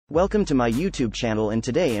Welcome to my YouTube channel, and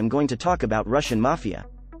today I'm going to talk about Russian Mafia.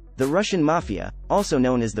 The Russian Mafia, also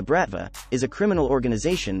known as the Bratva, is a criminal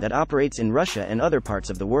organization that operates in Russia and other parts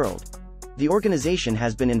of the world. The organization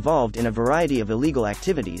has been involved in a variety of illegal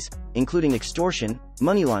activities, including extortion,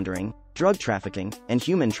 money laundering, drug trafficking, and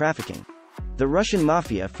human trafficking. The Russian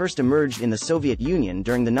Mafia first emerged in the Soviet Union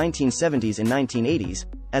during the 1970s and 1980s,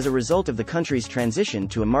 as a result of the country's transition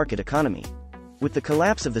to a market economy. With the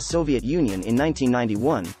collapse of the Soviet Union in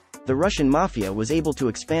 1991, the Russian Mafia was able to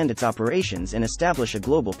expand its operations and establish a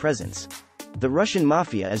global presence. The Russian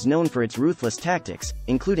Mafia is known for its ruthless tactics,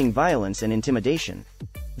 including violence and intimidation.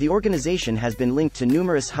 The organization has been linked to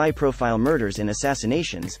numerous high-profile murders and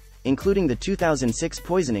assassinations, including the 2006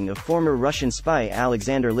 poisoning of former Russian spy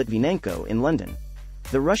Alexander Litvinenko in London.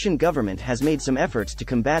 The Russian government has made some efforts to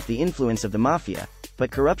combat the influence of the Mafia,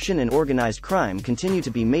 but corruption and organized crime continue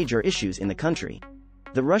to be major issues in the country.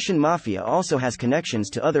 The Russian Mafia also has connections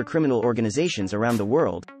to other criminal organizations around the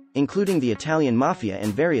world, including the Italian Mafia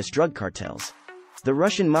and various drug cartels. The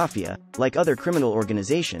Russian Mafia, like other criminal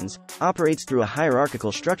organizations, operates through a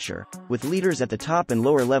hierarchical structure, with leaders at the top and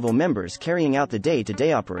lower-level members carrying out the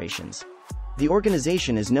day-to-day operations. The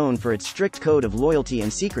organization is known for its strict code of loyalty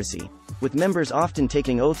and secrecy, with members often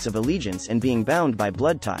taking oaths of allegiance and being bound by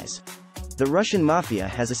blood ties. The Russian Mafia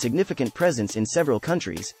has a significant presence in several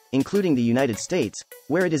countries, including the United States,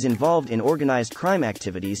 where it is involved in organized crime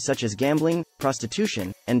activities such as gambling,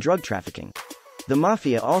 prostitution, and drug trafficking. The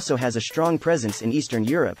Mafia also has a strong presence in Eastern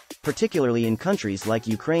Europe, particularly in countries like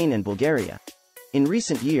Ukraine and Bulgaria. In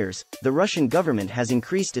recent years, the Russian government has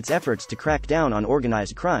increased its efforts to crack down on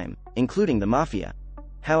organized crime, including the Mafia.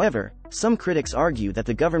 However, some critics argue that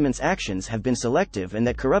the government's actions have been selective and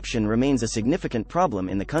that corruption remains a significant problem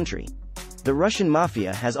in the country. The Russian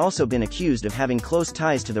Mafia has also been accused of having close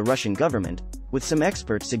ties to the Russian government, with some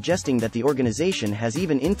experts suggesting that the organization has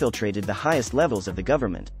even infiltrated the highest levels of the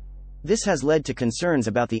government. This has led to concerns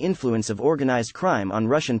about the influence of organized crime on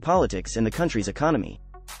Russian politics and the country's economy.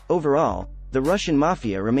 Overall, the Russian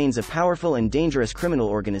Mafia remains a powerful and dangerous criminal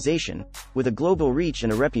organization, with a global reach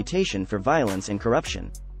and a reputation for violence and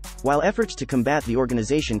corruption. While efforts to combat the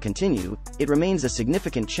organization continue, it remains a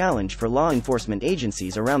significant challenge for law enforcement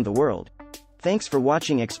agencies around the world. Thanks for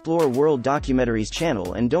watching Explore World Documentaries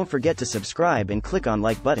channel, and don't forget to subscribe and click on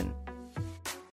like button.